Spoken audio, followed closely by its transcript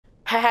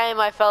Hey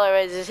my fellow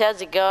raisers,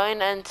 how's it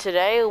going? And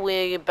today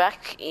we're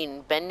back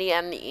in Bendy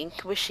and the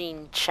Ink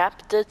Machine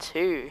Chapter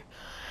 2.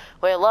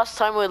 Where last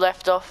time we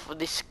left off,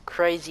 this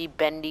crazy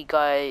Bendy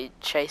guy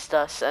chased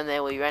us and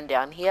then we ran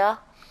down here.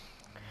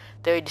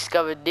 Then we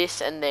discovered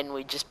this and then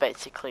we just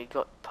basically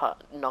got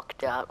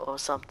knocked out or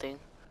something.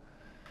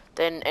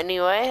 Then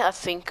anyway, I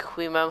think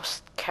we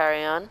must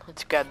carry on.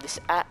 Let's grab this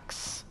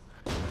axe,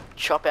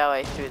 chop our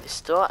way through this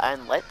door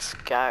and let's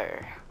go.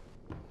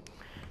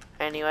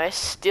 Anyway,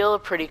 still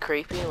pretty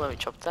creepy. Let me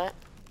chop that.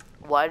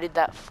 Why did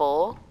that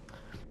fall?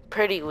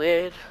 Pretty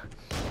weird.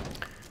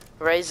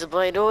 Razor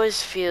blade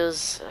always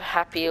feels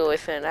happier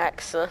with an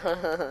axe.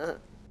 Okay,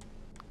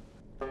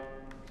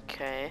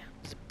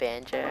 there's a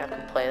banjo. I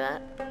can play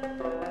that.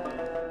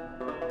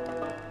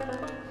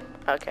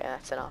 Okay,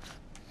 that's enough.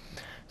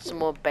 Some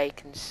more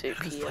bacon soup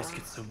How does here. this place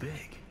get so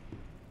big?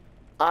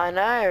 I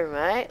know,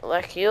 mate.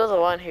 Like, you're the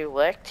one who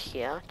worked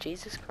here.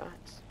 Jesus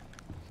Christ.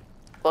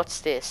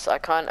 What's this? I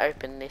can't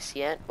open this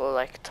yet, or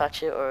like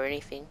touch it or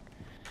anything.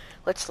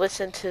 Let's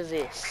listen to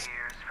this.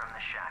 Appears from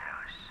the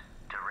shadows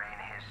to rain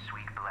his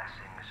sweet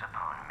blessings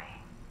upon me.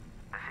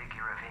 The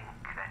figure of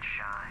ink that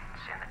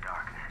shines in the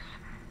darkness.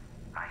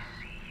 I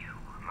see you,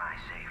 my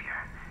savior.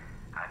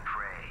 I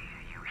pray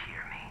you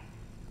hear me.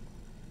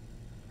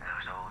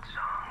 Those old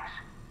songs,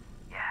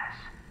 yes,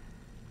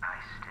 I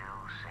still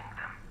sing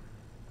them.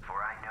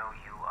 For I know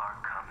you are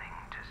coming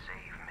to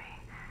save me,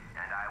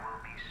 and I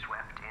will be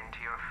swept into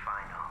your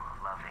final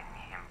loving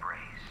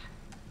embrace.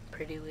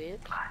 Pretty weird.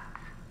 But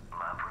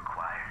love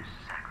requires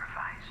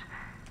sacrifice.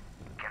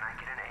 Can I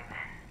get an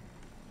amen?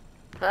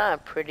 Ah,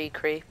 pretty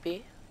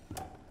creepy.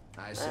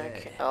 I say,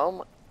 Okay. Oh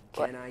my.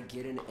 can I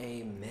get an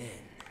amen?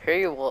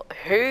 Who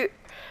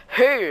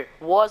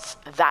was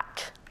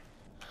that?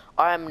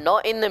 I am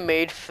not in the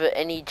mood for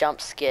any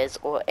jump scares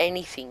or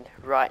anything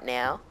right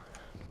now.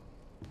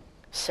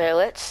 So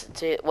let's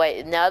do.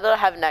 Wait, now that I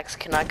have an axe,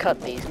 can I cut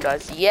these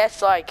guys?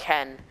 Yes, I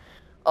can.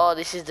 Oh,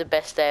 this is the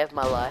best day of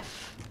my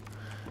life.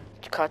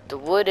 Cut the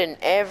wood and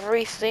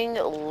everything.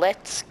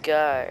 Let's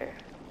go.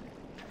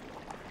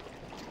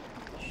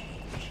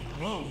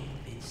 Hello?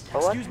 Oh,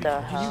 what Excuse me, the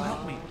can you hell?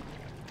 help me?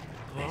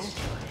 Hello?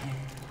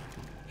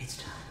 It's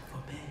time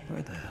for bed.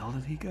 Where the hell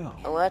did he go?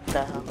 What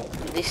the hell?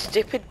 These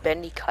stupid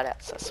bendy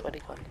cutouts, I swear to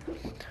God.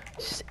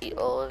 Just eat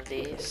all of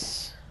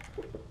these.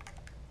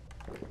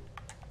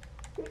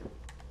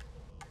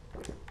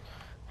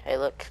 Hey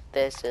look,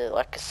 there's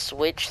like a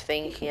switch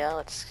thing here.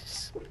 Let's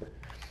just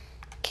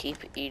keep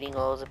eating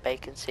all the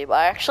bacon soup.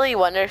 I actually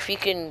wonder if you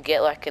can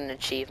get like an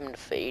achievement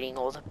for eating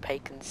all the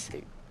bacon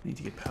soup. Need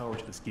to get power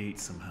to this gate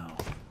somehow.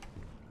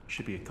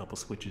 Should be a couple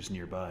switches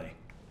nearby.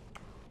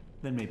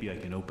 Then maybe I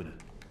can open it.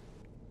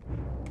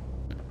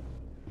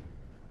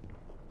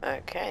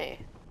 Okay.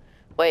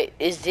 Wait,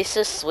 is this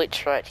a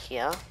switch right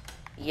here?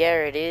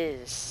 Yeah, it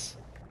is.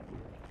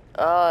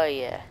 Oh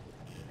yeah.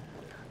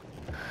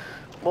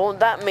 Well,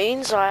 that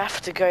means I have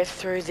to go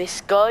through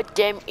this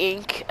goddamn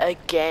ink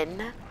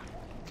again.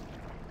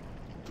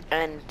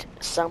 And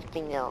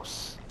something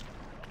else.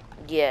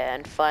 Yeah,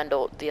 and find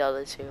all the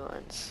other two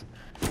ones.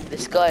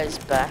 This guy is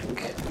back.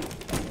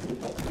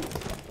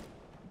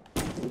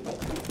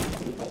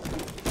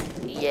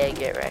 Yeah,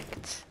 get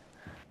wrecked.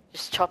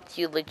 Just chopped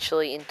you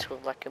literally into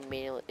like a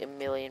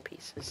million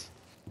pieces.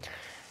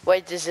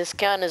 Wait, does this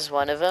count as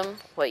one of them?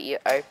 Wait, you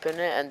open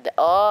it and...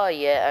 oh,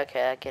 yeah,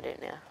 okay, I get it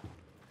now.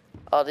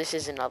 Oh, this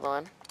is another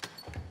one.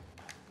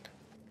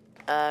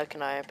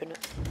 Can I open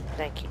it?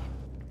 Thank you.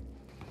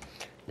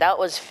 That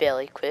was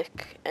fairly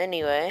quick.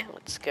 Anyway,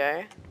 let's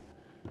go.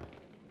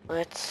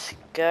 Let's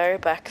go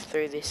back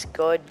through this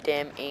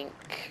goddamn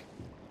ink.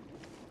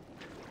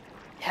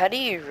 How do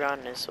you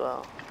run as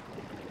well?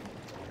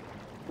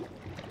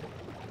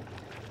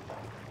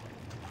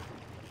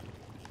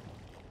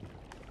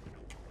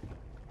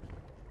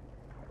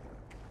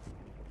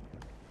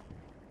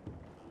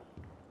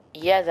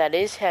 Yeah, that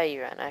is how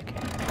you run. Okay.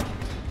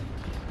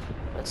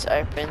 Let's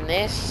open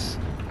this.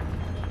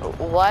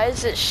 Why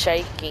is it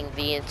shaking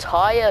the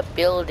entire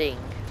building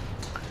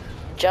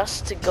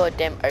just to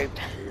goddamn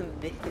open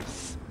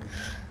this?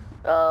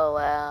 Oh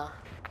wow.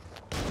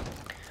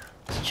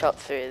 Let's chop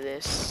through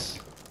this.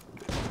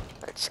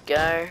 Let's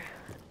go.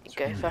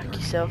 Go fuck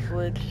yourself,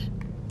 wood.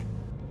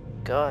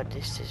 God,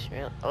 this is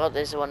real. Oh,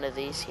 there's one of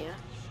these here.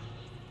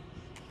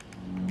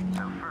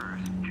 So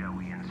first,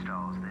 Joey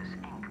installs this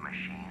ink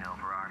machine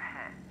over our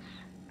heads.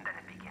 Then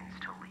it begins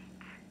to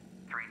leak.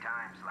 3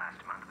 times last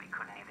month we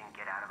couldn't even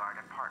get out of our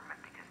department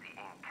because the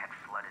ink had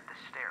flooded the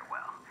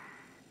stairwell.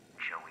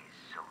 Joey's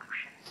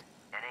solution?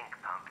 An ink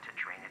pump to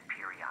drain it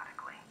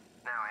periodically.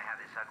 Now I have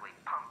this ugly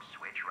pump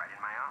switch right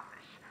in my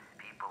office.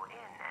 People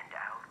in and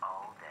out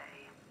all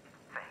day.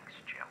 Thanks,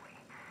 Joey.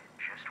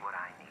 Just what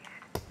I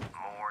needed.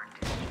 More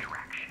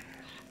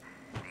distractions.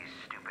 These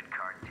stupid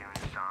cartoon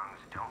songs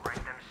don't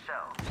write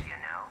themselves, you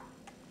know?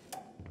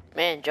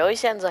 Man, Joey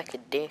sounds like a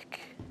dick.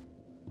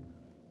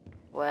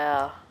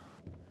 Wow.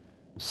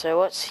 So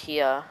what's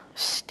here?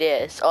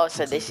 Stairs. Oh,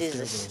 so Looks this like is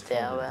the a stairwell flooded.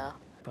 stairwell.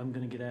 If I'm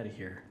gonna get out of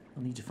here,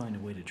 I'll need to find a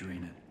way to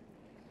drain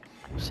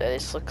it. So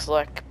this looks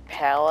like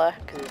power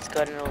because it's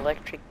got an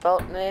electric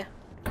bolt in there.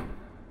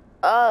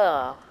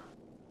 Oh.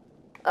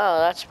 Oh,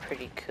 that's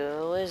pretty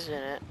cool, isn't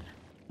it?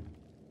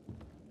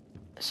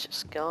 Let's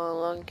just go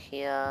along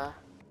here.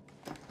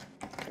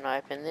 Can I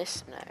open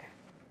this? No.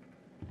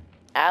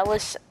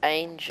 Alice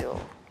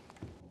Angel.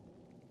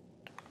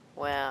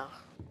 Wow.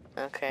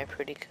 Okay,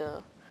 pretty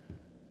cool.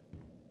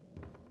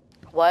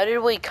 Why did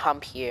we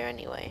come here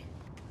anyway?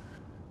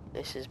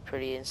 This is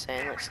pretty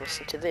insane. Let's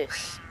listen to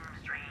this.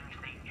 Strange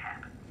thing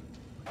happened.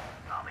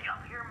 I'll be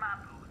up here in my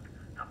booth,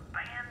 the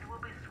band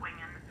will be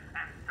swinging,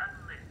 and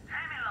suddenly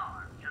Sammy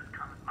Lawrence just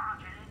comes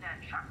marching in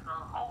and shuts the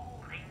whole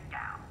thing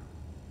down.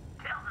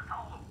 Tells us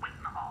all to wait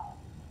in the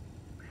hall.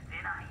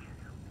 Then I hear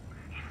him.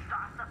 He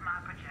starts up my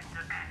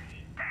projector and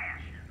he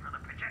dashes for the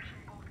projection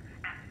booth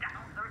and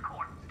down to the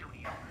recording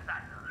studio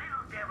like the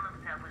little devil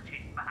himself was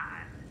chasing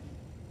behind.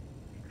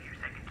 A few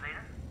seconds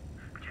later,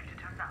 projector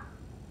turns out.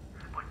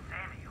 But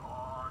Sammy,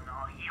 oh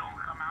no, he don't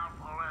come out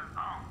for a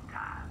long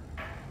time.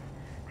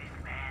 This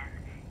man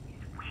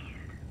is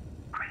weird,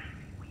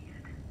 crazy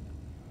weird.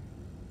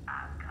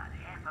 I've got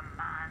half a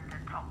mind to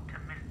talk to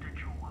Mr.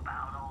 Drew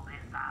about all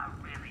this, I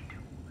really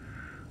do.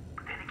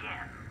 But then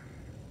again,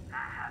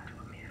 I have to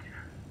admit,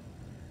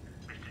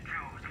 Mr.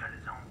 Drew's got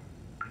his own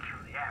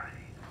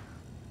peculiarities.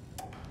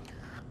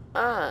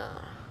 Ah.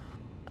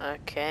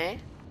 Okay.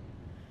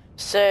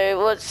 So,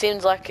 well, it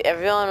seems like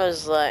everyone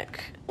was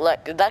like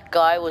that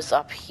guy was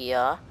up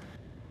here,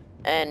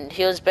 and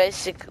he was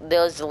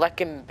there was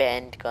like a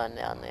band going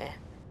down there,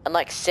 and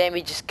like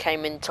Sammy just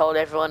came and told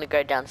everyone to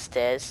go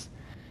downstairs.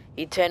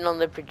 He turned on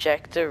the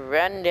projector,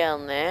 ran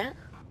down there,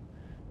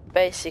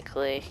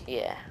 basically,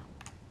 yeah.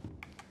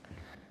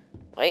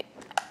 Wait,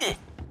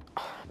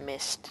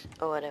 missed,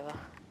 or whatever.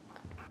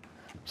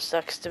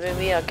 Sucks to be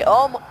me, okay,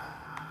 oh my,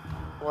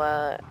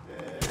 what,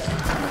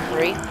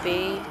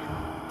 creepy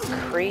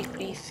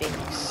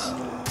things.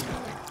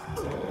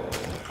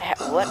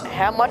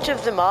 How much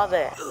of them are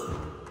there?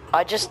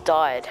 I just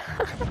died.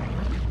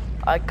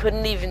 I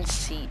couldn't even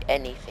see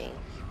anything.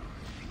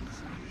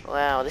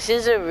 Wow, this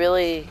is a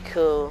really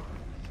cool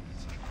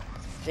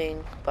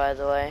thing, by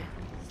the way.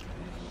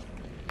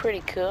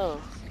 Pretty cool.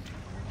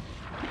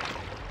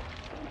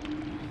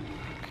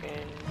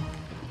 Okay.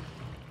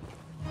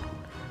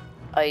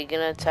 Are you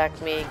gonna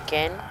attack me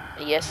again?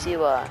 Yes,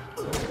 you are.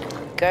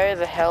 Go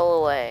the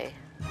hell away.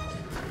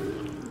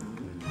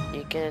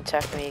 You can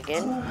attack me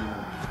again?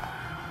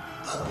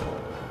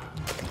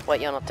 Wait,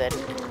 you're not dead.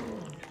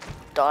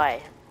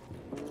 Die.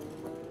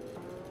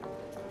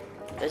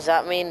 Does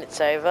that mean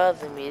it's over?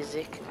 The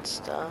music and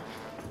stuff?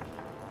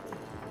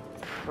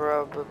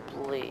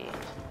 Probably.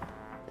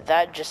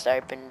 That just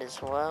opened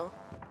as well.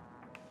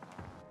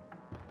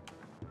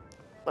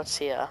 What's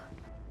here?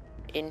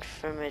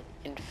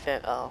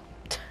 Oh.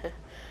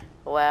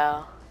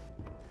 Wow.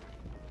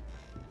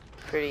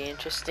 Pretty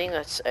interesting.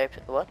 Let's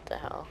open. What the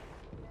hell?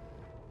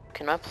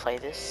 Can I play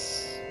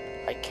this?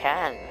 I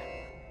can.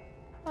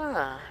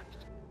 Ah.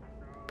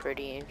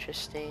 Pretty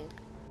interesting.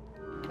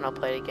 Can I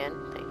play it again?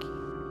 Thank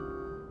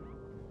you.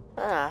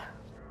 Ah.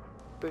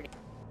 Pretty.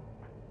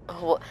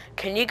 Oh, what?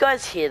 Can you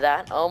guys hear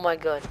that? Oh my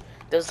god.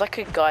 There's like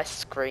a guy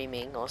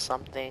screaming or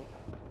something.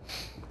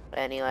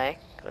 Anyway,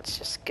 let's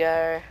just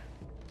go.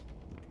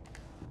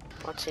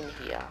 What's in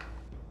here?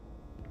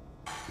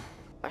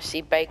 I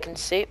see bacon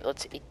soup.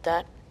 Let's eat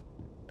that.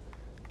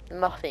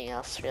 Nothing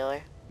else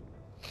really.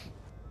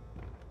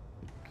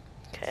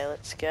 Okay,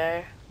 let's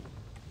go.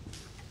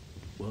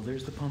 Well,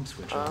 there's the pump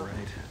switch, all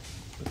right.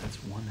 But that's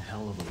one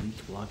hell of a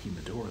leak blocking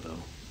the door, though.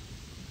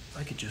 If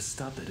I could just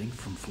stop that ink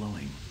from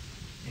flowing,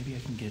 maybe I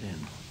can get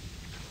in.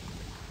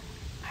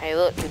 Hey,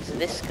 look, it's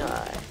this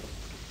guy.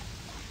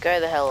 Go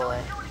the hell away.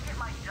 I went to get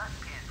my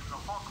dustpan from the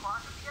hall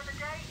closet the other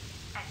day,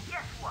 and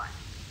guess what?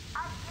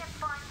 I can't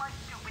find my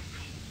stupid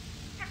key.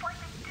 It's like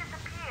they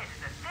disappeared in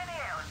the thin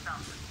air or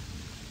something.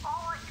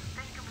 All I can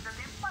think of is that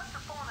they must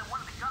have fallen in one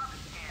of the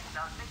garbage cans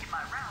when I was making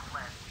my rounds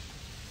last week.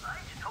 I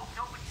just hope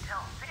nobody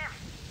tells Sammy,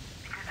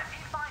 because if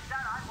he finds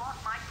out I lost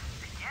my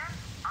keys again,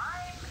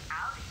 I'm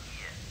out of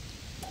here.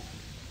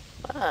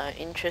 Ah,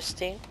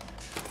 interesting.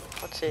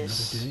 What's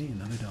this? Another day,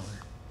 another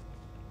dollar.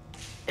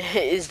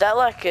 Is that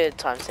like a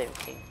time-saving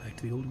thing? Back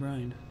to the old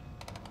grind.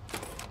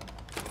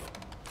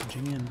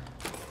 Punching in.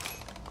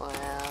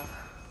 Wow.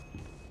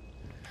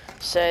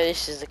 So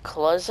this is the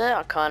closet.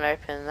 I can't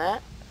open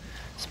that.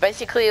 So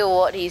basically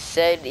what he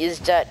said is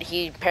that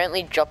he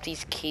apparently dropped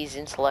his keys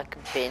into like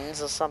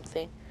bins or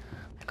something.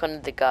 Like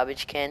on the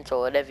garbage cans or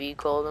whatever you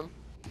call them.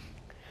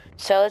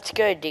 So let's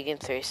go digging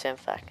through some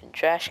fucking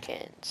trash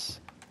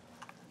cans.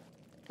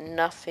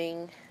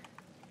 Nothing.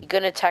 You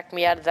gonna attack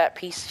me out of that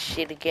piece of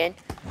shit again?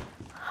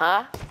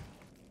 Huh?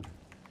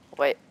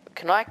 Wait,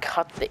 can I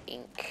cut the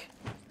ink?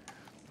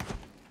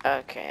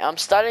 Okay, I'm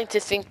starting to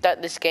think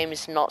that this game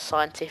is not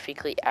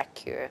scientifically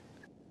accurate.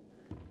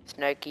 There's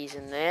no keys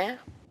in there.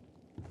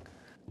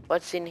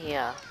 What's in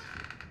here?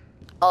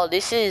 Oh,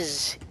 this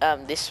is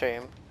this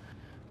room.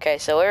 Okay,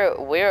 so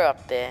we're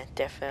up there,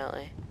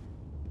 definitely.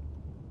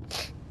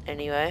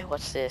 Anyway,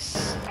 what's this?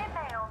 It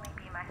may only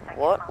be my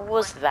What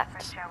was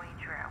that? For Joey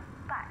Drew,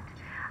 but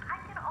I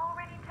can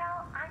already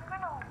tell I'm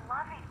gonna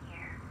love it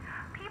here.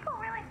 People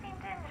really seem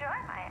to enjoy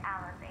my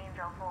Alice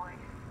Angel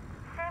voice.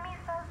 Sammy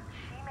says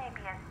she may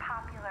be as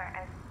popular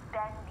as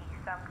Bendy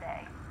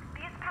someday.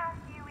 These past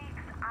few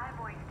weeks, I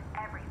voiced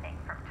everything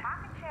from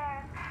talking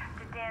chairs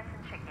to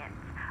dancing chickens.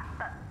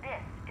 But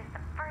this is the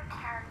first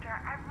character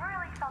I've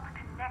really felt a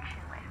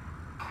connection with.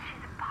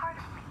 She's a part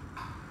of me.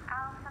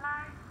 Alice and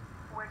I,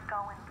 we're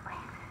going places.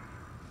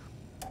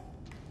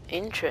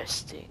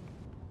 Interesting.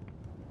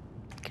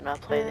 Can I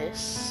play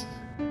this?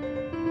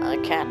 I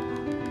can.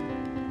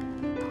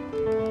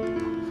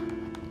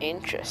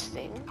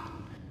 Interesting.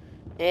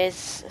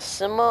 There's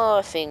some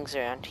more things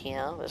around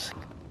here. There's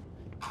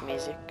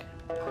music.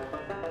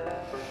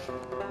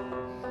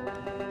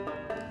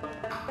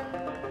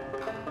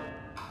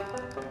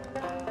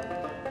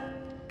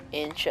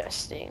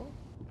 Interesting.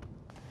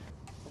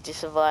 Is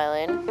this a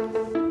violin?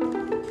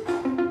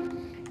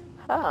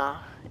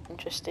 Ah,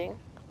 interesting.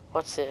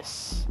 What's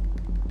this?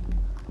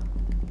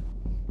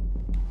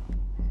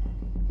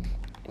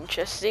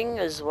 Interesting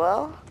as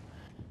well.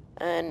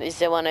 And is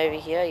there one over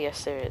here?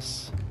 Yes, there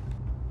is.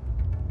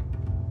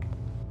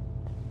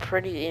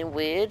 Pretty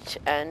weird,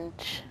 and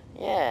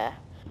yeah.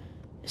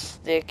 Is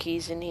there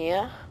keys in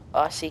here?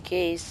 I see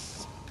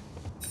keys.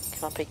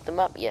 Can I pick them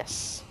up?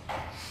 Yes.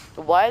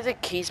 Why are the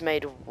keys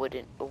made of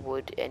wood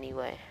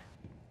anyway?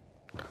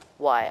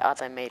 Why are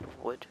they made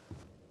of wood?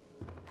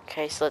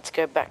 Okay, so let's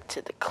go back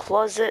to the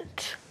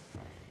closet.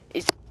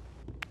 Is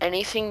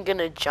anything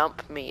gonna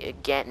jump me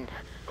again?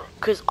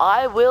 Because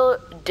I will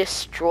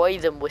destroy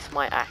them with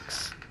my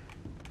axe.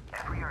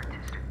 Every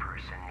artistic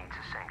person needs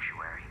a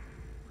sanctuary.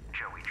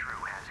 Joey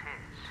Drew has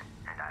his,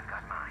 and I've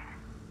got mine.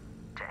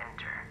 To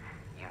enter,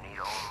 you need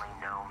only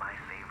know my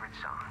favorite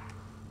song.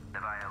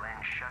 The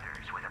violin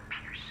shudders with a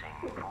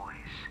piercing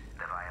voice.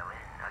 The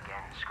violin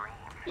again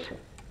screams.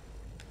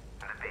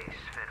 The bass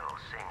fiddle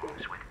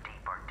sings with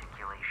deep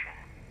articulation.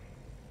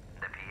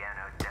 The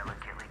piano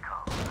delicately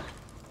calls.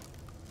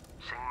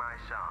 Sing my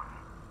song,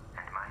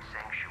 and my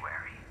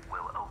sanctuary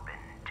will open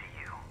to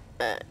you.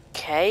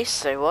 Okay,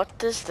 so what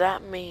does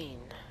that mean?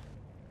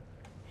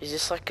 Is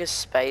this like a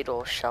spade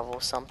or shovel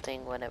or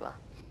something, whatever?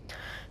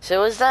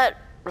 So was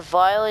that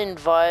violin,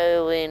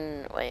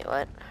 wait,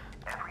 what?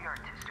 Every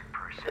artistic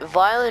person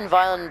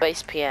Violin,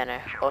 bass, piano.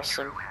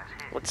 Awesome.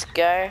 Let's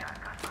go.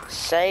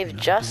 Save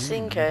just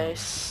in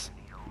case.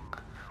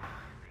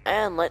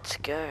 And let's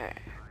go.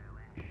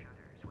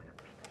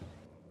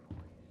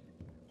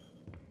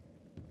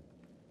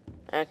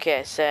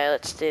 Okay, so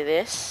let's do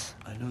this.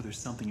 I know there's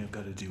something I've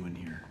got to do in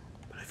here,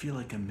 but I feel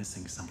like I'm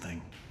missing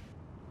something.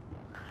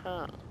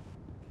 Huh.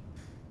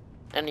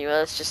 Anyway,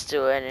 let's just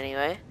do it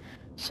anyway.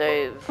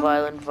 So,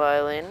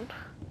 violin,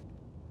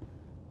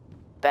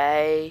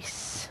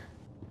 bass,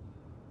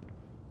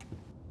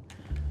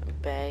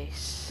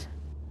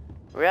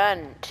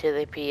 run to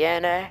the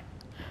piano,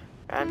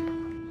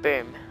 run,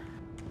 boom.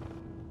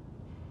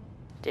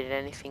 Did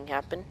anything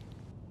happen?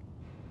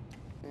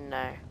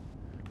 No.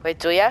 Wait,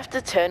 do we have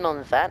to turn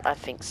on that? I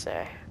think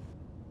so.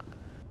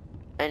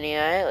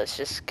 Anyway, let's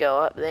just go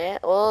up there,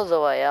 all the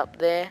way up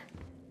there.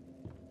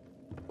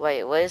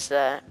 Wait, where's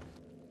that?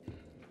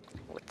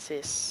 What's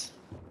this?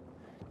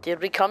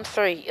 Did we come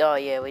through? Oh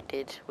yeah, we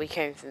did. We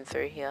came from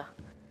through here.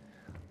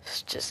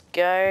 Let's just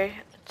go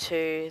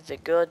to the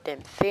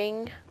goddamn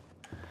thing.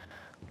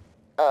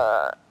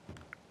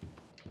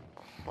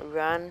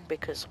 Run,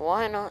 because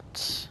why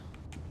not?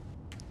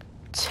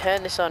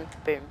 Turn this on,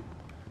 boom.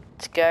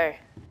 Let's go.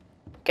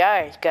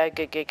 Go.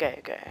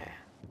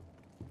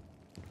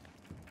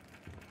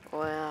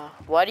 Wow,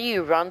 why do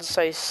you run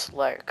so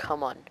slow?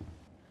 Come on.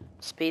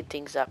 Speed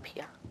things up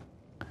here.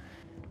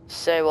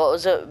 So what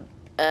was it?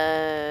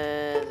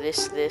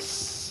 This.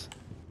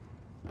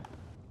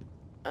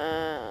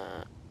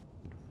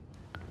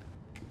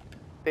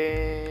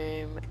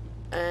 Boom.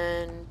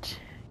 And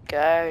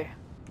go.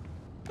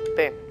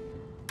 Boom.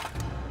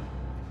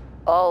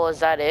 Oh, was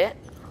that it?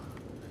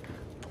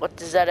 What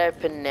does that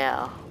open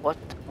now?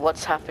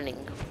 What's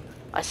happening?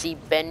 I see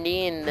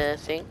Bendy in the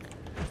thing.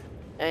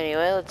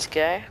 Anyway, let's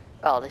go.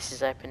 Oh, this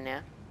is open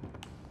now.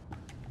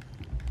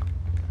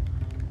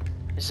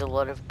 There's a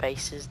lot of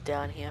bases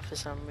down here for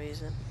some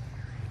reason.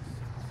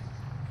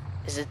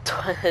 There's a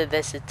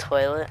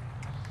toilet.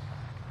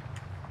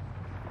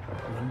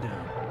 One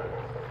down.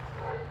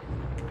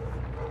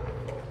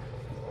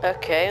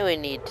 Okay, we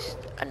need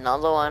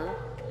another one.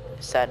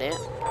 Is that it?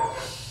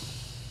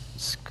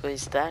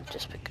 Squeeze that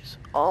just because.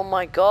 Oh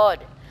my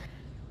god!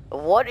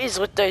 What is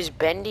with those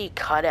bendy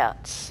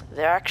cutouts?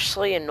 They're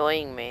actually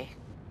annoying me.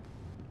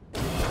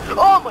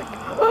 Oh my!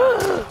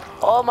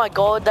 Oh my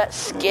god! That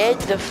scared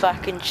the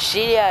fucking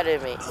shit out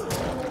of me.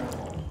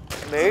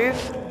 Move.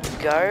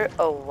 Go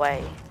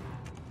away.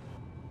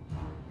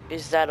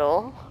 Is that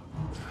all?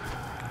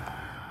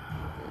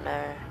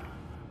 No.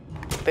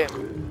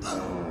 Boom.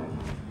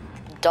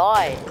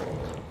 Die.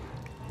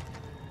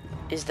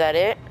 Is that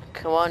it?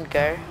 Come on,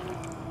 go.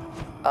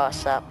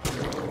 Ass up.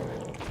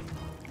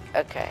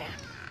 Okay.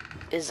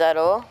 Is that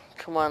all?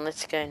 Come on,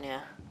 let's go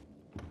now.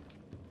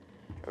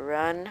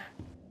 Run.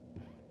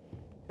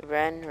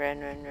 Run,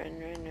 run, run, run,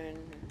 run, run.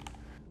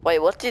 Wait,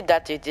 what did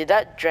that do? Did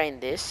that drain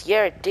this?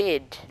 Yeah, it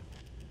did.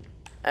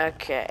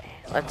 Okay,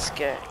 let's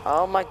go.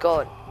 Oh my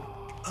god.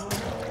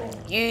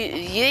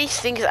 These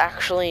things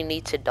actually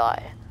need to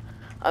die.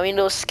 I mean,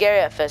 it was scary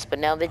at first, but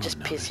now they're just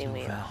pissing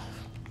me off.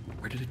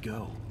 Where did it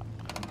go?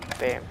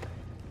 Boom.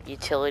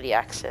 Utility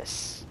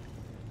access.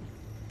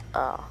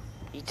 Oh.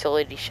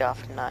 Utility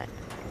shaft 9.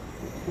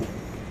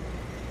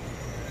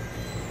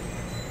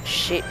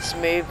 Shit's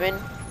moving.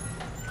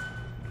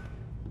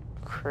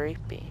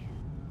 Creepy.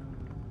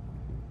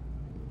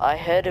 I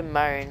heard a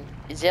moan.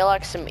 Is there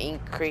like some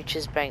ink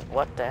creatures bang?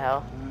 What the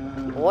hell?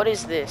 What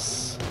is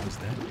this? Was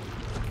that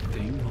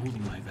thing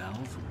holding my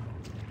valve?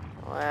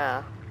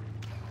 Wow.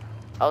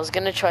 I was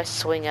gonna try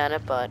swing at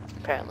it, but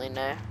apparently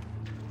no.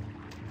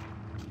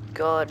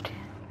 God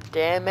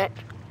damn it.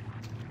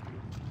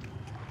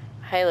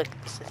 Hey, look,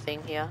 there's a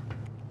thing here.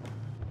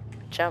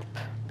 Jump.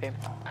 Boom.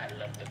 I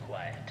love the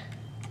quiet.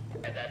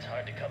 And that's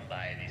hard to come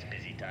by in these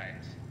busy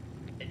times.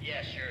 And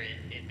yeah, sure,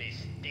 it may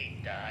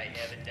stink to high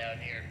heaven down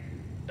here,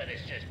 but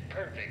it's just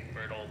perfect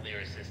for an old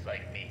lyricist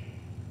like me.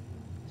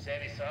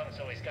 Sammy's songs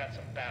always got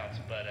some bounce,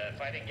 but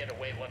if I didn't get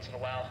away once in a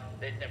while,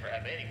 they'd never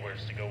have any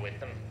words to go with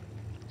them.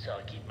 So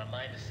I'll keep my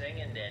mind to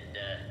singing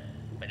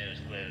and my nose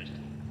closed.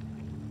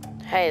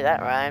 Hey,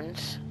 that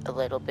rhymes a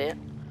little bit.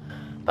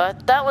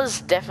 But that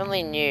was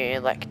definitely new,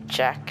 like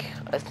Jack,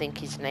 I think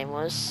his name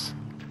was.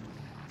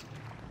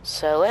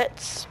 So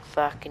let's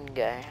fucking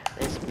go.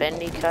 There's a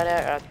Bendy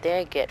cutout right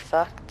there, get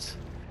fucked.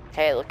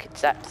 Hey, look,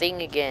 it's that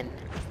thing again.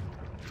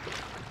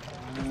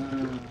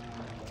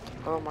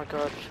 Oh my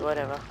god,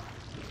 whatever.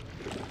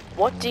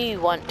 What do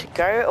you want to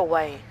go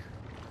away?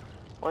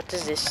 What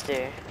does this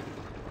do?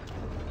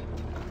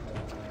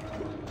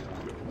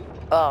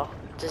 Oh,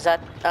 does that,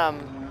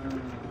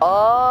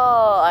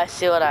 oh, I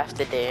see what I have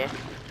to do.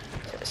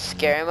 So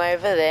scare him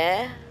over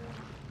there.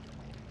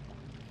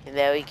 And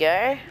there we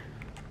go.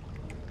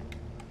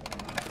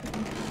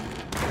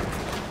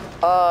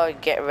 Oh,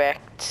 get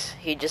wrecked.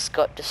 He just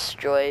got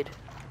destroyed.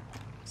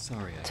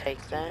 Sorry, I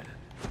Take that.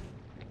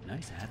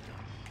 Nice hat,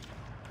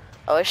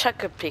 though. I wish I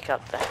could pick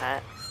up the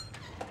hat.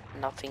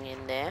 Nothing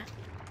in there.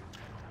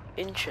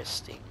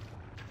 Interesting.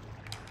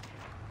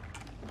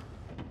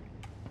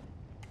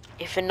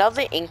 If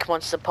another ink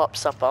monster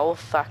pops up, I will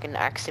fucking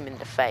axe him in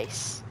the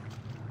face.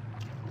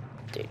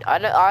 Dude,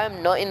 I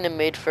am not in the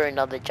mood for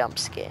another jump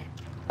scare.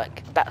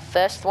 Like, that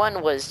first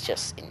one was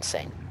just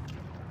insane.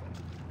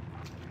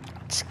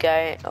 Let's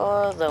go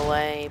all the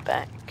way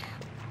back.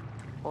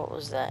 What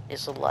was that?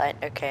 Is a light?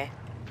 Okay.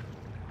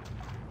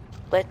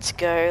 Let's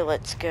go,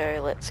 let's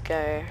go, let's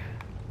go.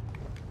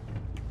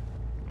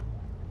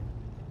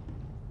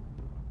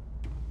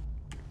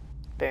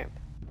 Boom.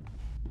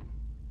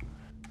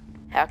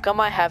 How come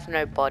I have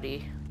no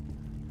body?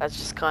 That's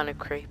just kind of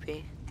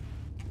creepy.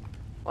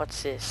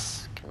 What's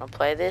this? Can I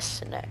play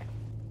this? No.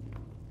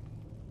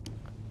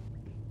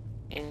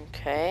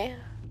 Okay.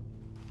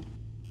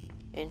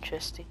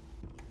 Interesting.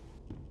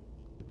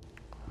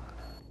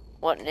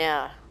 What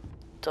now?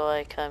 Do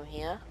I come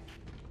here?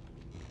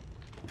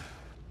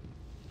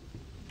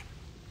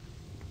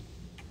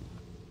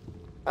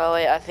 Oh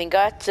wait, I think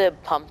I had to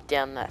pump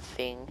down that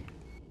thing.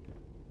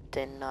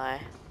 Didn't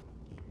I?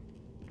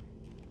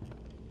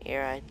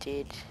 Here I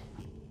did.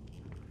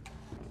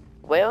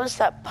 Where was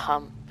that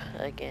pump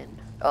again?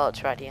 Oh,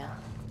 it's right here.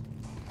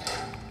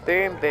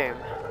 Boom, boom.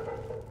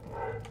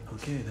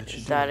 Okay, that should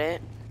Is that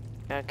it?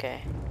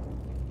 Okay.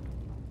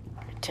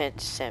 Return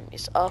to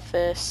Sammy's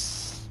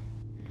office.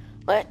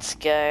 Let's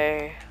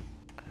go.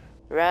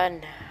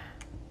 Run.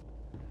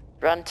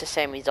 Run to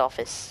Sammy's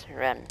office.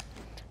 Run.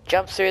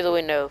 Jump through the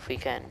window if we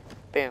can.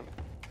 Boom.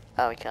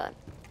 Oh, we can't.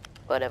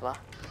 Whatever.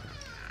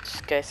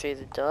 Just go through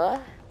the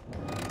door.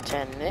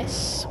 Turn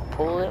this.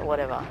 Pull it.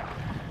 Whatever.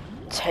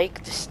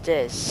 Take the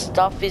stairs.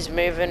 Stuff is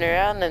moving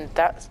around and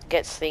that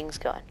gets things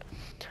going.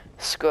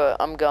 Screw it.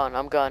 I'm going.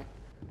 I'm going.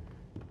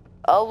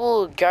 I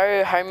will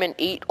go home and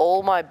eat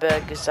all my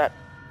burgers that...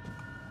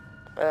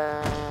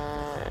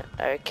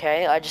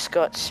 okay. I just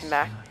got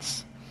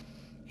smacked.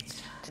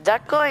 Did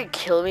that guy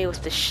kill me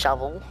with the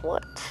shovel?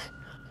 What?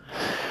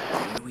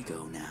 Here we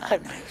go now.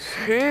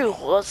 Who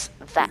was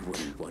that? We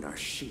wouldn't want our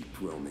sheep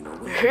roaming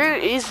away. Who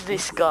is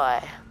this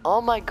guy?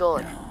 Oh my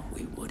god. No,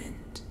 we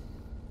wouldn't.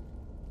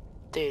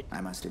 Dude, I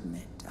must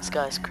admit, this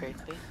guy's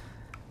creepy.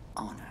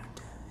 Honored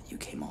you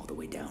came all the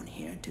way down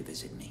here to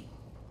visit me.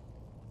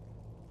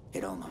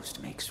 It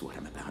almost makes what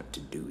I'm about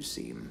to do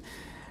seem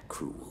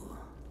cruel.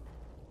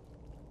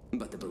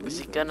 But the believer Is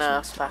he gonna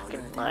must honor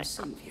fucking, their like,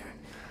 savior.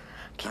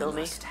 kill I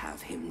me? must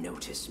have him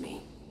notice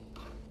me.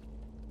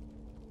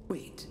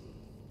 Wait,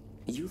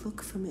 you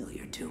look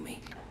familiar to me.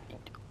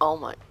 Oh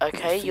my,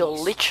 okay, you're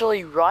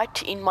literally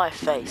right in my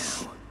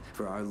face. Now,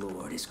 for our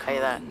Lord is Hey,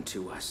 that calling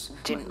to us.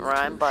 Didn't my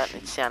rhyme, little but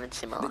sheep. it sounded The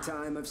similar.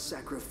 time of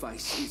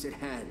sacrifice is at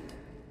hand.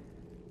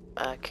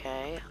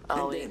 Okay,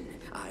 And then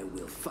I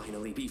will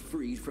finally be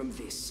freed from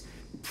this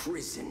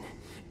prison,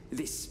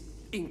 this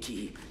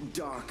inky,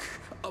 dark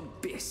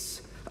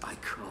abyss I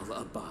call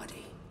a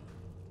body.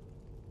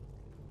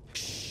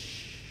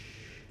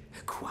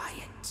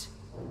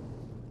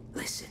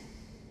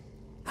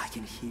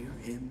 can hear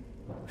him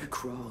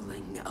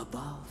crawling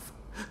above.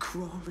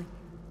 Crawling.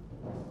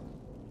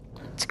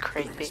 It's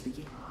Let us creepy.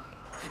 begin.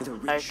 The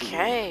ritual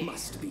Okay.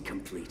 must be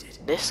completed.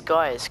 This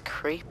guy is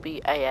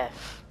creepy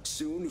AF.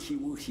 Soon he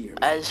will hear me.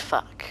 As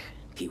fuck.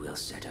 He will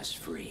set us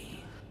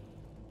free.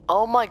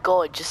 Oh my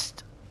god,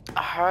 just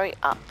hurry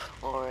up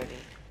already.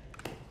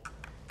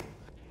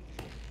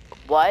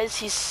 Why does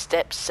his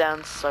steps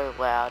sound so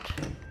loud?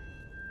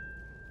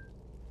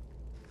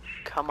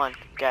 Come on,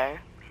 go.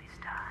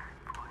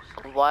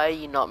 Why are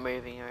you not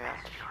moving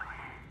around?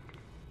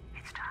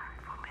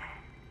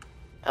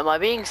 Am I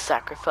being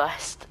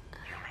sacrificed?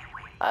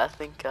 I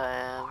think I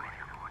am.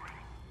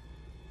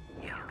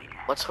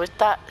 What's with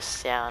that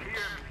sound?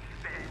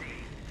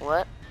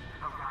 What?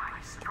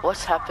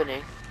 What's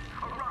happening?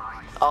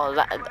 Oh,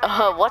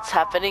 that. What's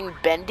happening,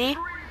 Bendy?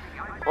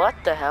 What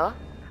the hell?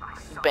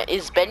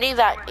 Is Bendy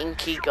that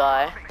inky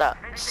guy that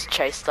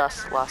chased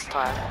us last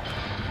time?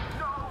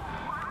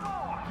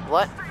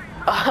 What?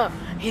 Oh,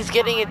 he's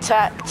getting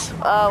attacked.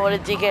 Oh, what a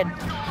dickhead.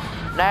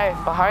 No,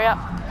 but hurry up.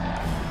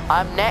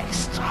 I'm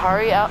next.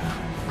 Hurry up.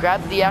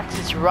 Grab the axe.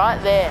 It's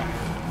right there.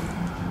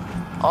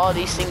 Oh,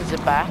 these things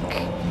are back.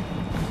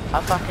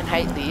 I fucking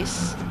hate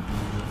these.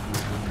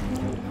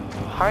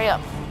 Hurry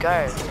up.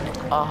 Go.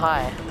 Oh,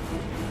 hi.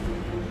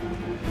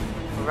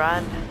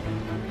 Run.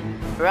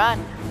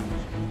 Run.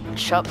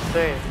 Chop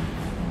through.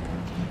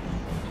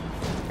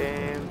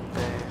 Boom,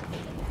 boom.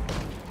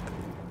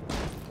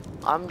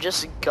 I'm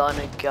just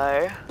gonna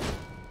go.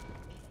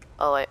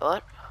 Oh, wait,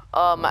 what?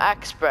 Oh, my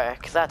axe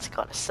broke. That's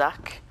gotta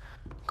suck.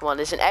 Come on,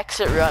 there's an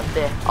exit right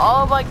there.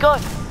 Oh my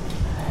god!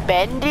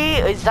 Bendy?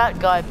 Is that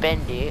guy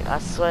Bendy? I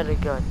swear to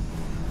god.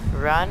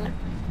 Run.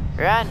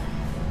 Run.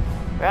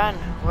 Run.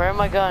 Where am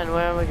I going?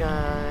 Where am I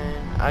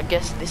going? I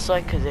guess this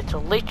way, because it's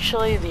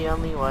literally the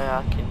only way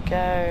I can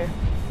go.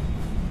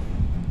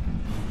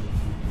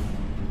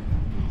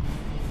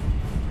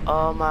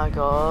 Oh my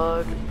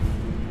god.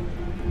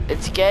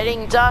 It's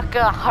getting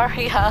darker.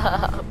 Hurry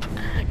up.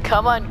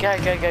 Come on, go,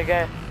 go, go,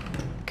 go.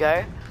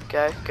 Go,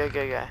 go, go,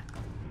 go, go.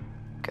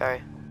 Go.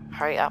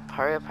 Hurry up,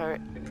 hurry up, hurry.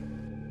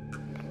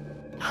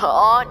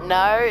 Oh,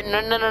 no,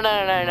 no, no, no, no,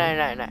 no, no,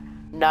 no, no.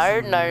 No,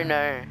 no,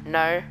 no,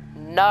 no,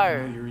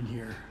 no. You're in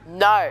here.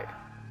 No.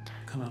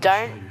 Come out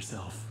Don't. and show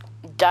yourself.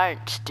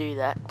 Don't do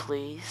that,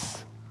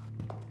 please.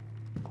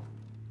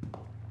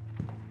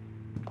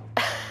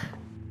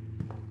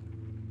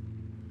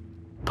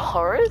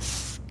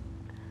 Boris?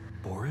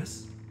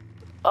 Boris?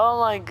 Oh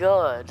my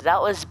god,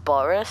 that was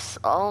Boris?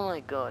 Oh my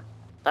god,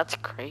 that's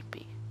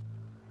creepy.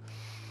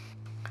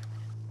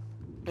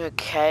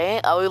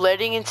 Okay, are we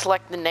leading into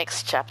like the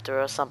next chapter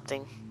or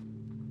something?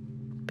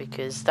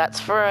 Because that's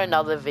for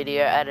another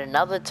video at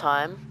another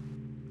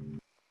time.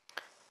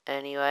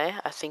 Anyway,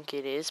 I think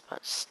it is,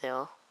 but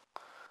still.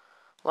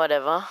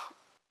 Whatever.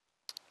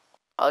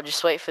 I'll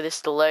just wait for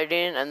this to load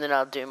in and then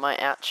I'll do my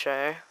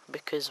outro,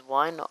 because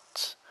why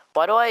not?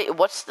 Why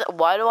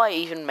do I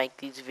even make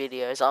these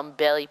videos? I'm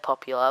barely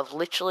popular. I've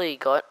literally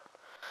got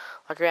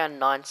like around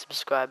 9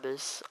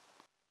 subscribers.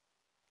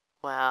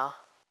 Wow.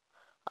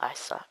 I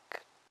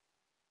suck.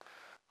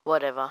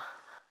 Whatever.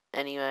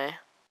 Anyway.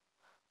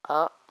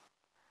 Oh.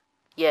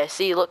 Yeah,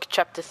 see, look,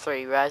 chapter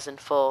 3, Rise and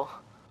Fall.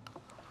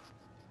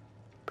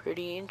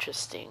 Pretty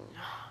interesting.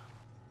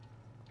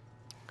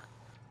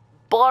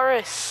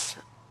 Boris!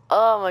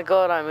 Oh my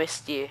god, I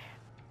missed you.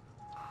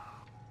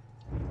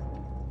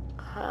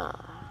 Huh.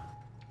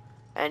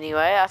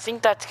 Anyway, I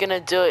think that's gonna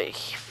do it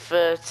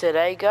for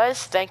today,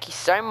 guys. Thank you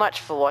so much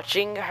for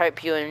watching.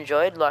 Hope you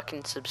enjoyed. Like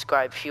and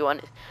subscribe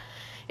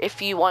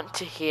if you want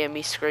to hear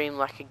me scream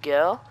like a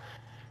girl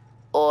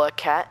or a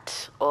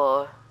cat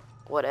or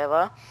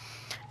whatever.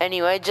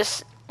 Anyway,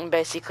 just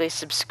basically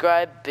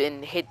subscribe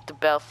and hit the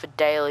bell for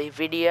daily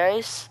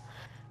videos.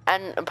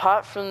 And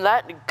apart from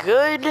that,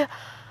 good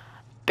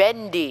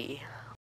Bendy.